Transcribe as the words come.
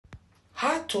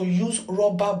how to use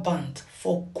rubber band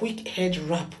for quick head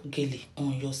wrap gele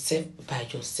on yourself by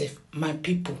yourself. My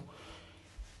people,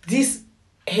 this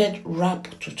head wrap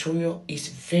tutorial is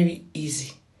very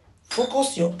easy.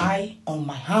 Focus your eye on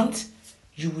my hand,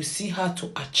 you will see how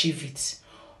to achieve it.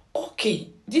 Okay,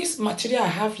 this material I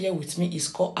have here with me is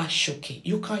called ashoke.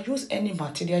 You can use any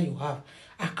material you have,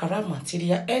 akara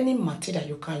material, any material,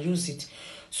 you can use it.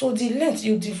 So the length,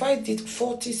 you divide it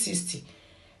 40-60.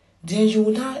 Then you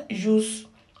will now use,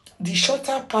 the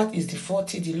shorter part is the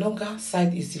 40, the longer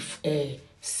side is the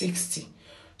 60.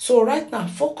 So right now,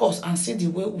 focus and see the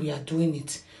way we are doing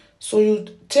it. So you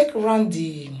take around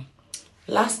the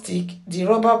elastic, the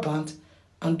rubber band,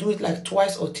 and do it like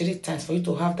twice or 3 times for you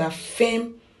to have that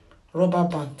firm rubber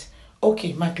band.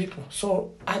 Okay, my people.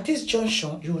 So at this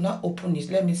junction, you will now open it.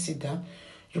 Let me sit down.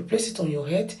 You place it on your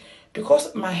head.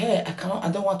 Because my hair, I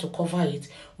don't want to cover it.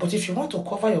 But if you want to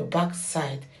cover your back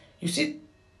side, you see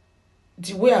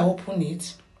the way I open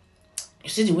it. You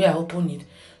see the way I open it.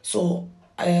 So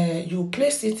you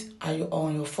place it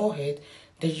on your forehead.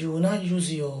 Then you will now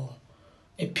use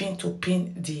a pin to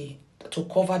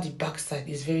cover the back side.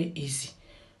 It's very easy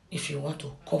if you want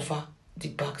to cover the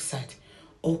back side.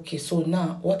 Okay, so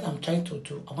now what I'm trying to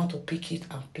do, I want to pick it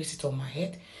and place it on my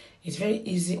head. It's very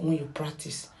easy when you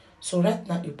practice. So right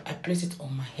now, I place it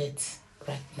on my head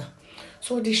right now.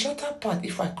 So the shorter part,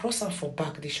 if I cross them for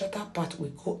back, the shorter part will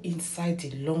go inside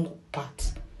the long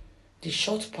part. The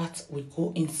short part will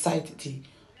go inside the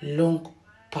long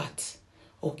part.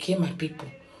 Okay, my people.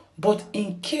 But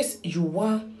in case you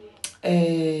want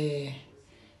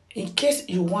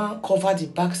cover the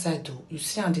back side though, you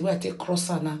see and the way I take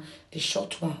crosser now, the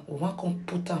short one, we want to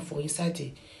put them for inside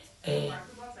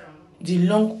the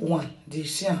long one.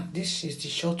 This is the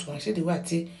short one. See the way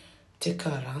I take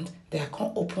around, then I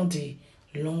can't open the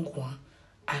long one.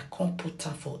 I can't put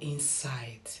them for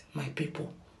inside, my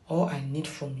people. All I need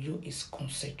from you is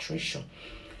concentration.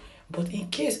 But in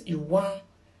case you want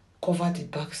cover the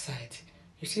back side,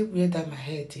 you see where that my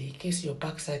head, in case your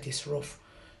back side is rough,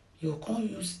 you can't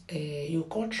use you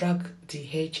can't drag the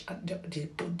edge,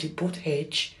 the both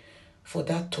edge for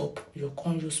that top. You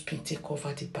can't use pin to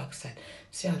cover the back side.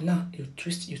 See, and now you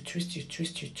twist.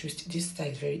 This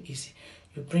side is very easy.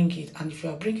 You bring it, and if you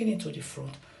are bringing it to the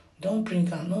front, don't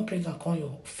bring and on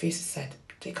your face side.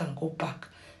 Take and go back.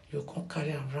 You can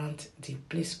carry around the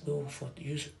place where we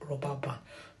use rubber band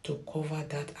to cover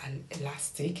that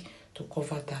elastic, to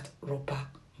cover that rubber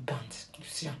band. You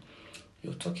see,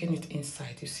 you're tucking it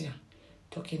inside. You see,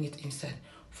 tucking it inside.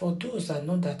 For those that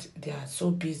know that they are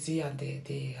so busy and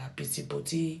they are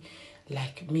busybody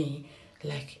like me,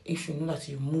 like if you know that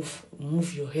you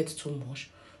move your head too much,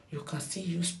 you can still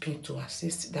use pin to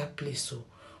assist that place. So,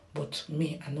 but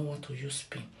me, I don't want to use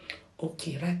pin.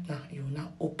 Okay, right now you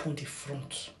now open the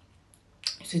front.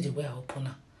 You see the way I open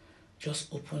now?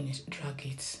 Just open it, drag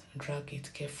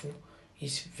it, careful.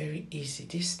 It's very easy.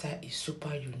 This style is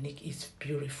super unique. It's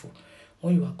beautiful.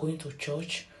 When you are going to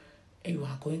church, you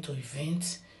are going to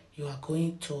events, you are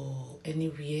going to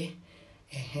anywhere,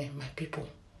 my people,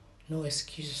 no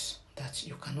excuse that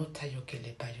you cannot tie your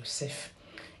gele by yourself.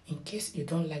 In case you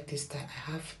don't like this style,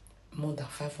 I have more than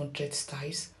 500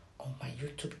 styles on my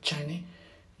YouTube channel.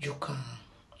 You can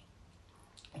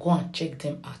go and check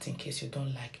them out in case you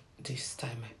don't like this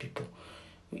style, my people.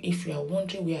 If you are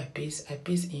wondering where I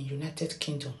base in United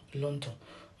Kingdom, London.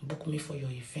 Book me for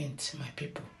your event, my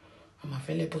people. I'm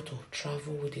available to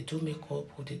travel. Would they do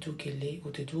makeup? Would they do gele?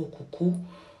 Would they do okuku?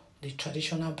 The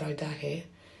traditional bridal hair?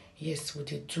 Yes, would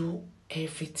they do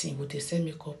everything? Would they sell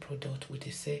makeup product? Would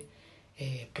they sell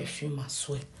perfume as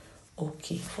well?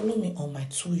 Okay, follow me on my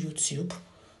 2 YouTube.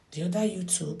 The other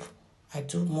YouTube, I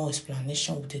do more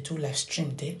explanation. Would they do live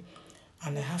stream there?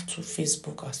 And I have 2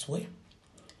 Facebook as well.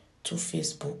 2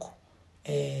 Facebook,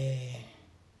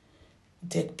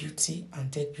 Dead Beauty and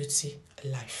Dead Beauty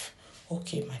Life.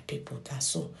 Okay, my people, that's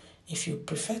so. If you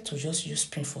prefer to just use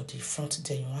pin for the front,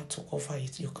 then you want to cover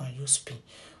it, you can use pin.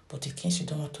 But in case you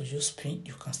don't want to use pin,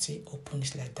 you can still open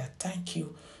it like that. Thank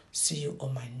you. See you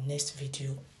on my next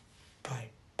video. Bye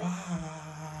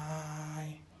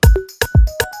bye.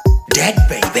 Dead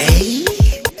baby,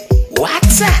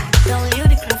 what's up? Don't you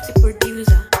the crafty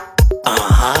producer?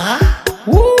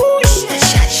 Woo,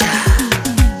 sha.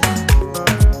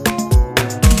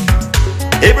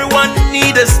 Everyone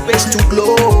need a space to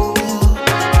glow.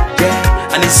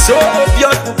 Yeah, and it's so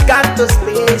obvious we've got the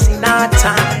space in our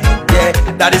time. Yeah,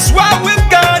 that is why we've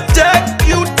got Dead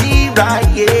Beauty right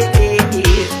here.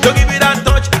 Don't give it a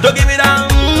touch, don't give it a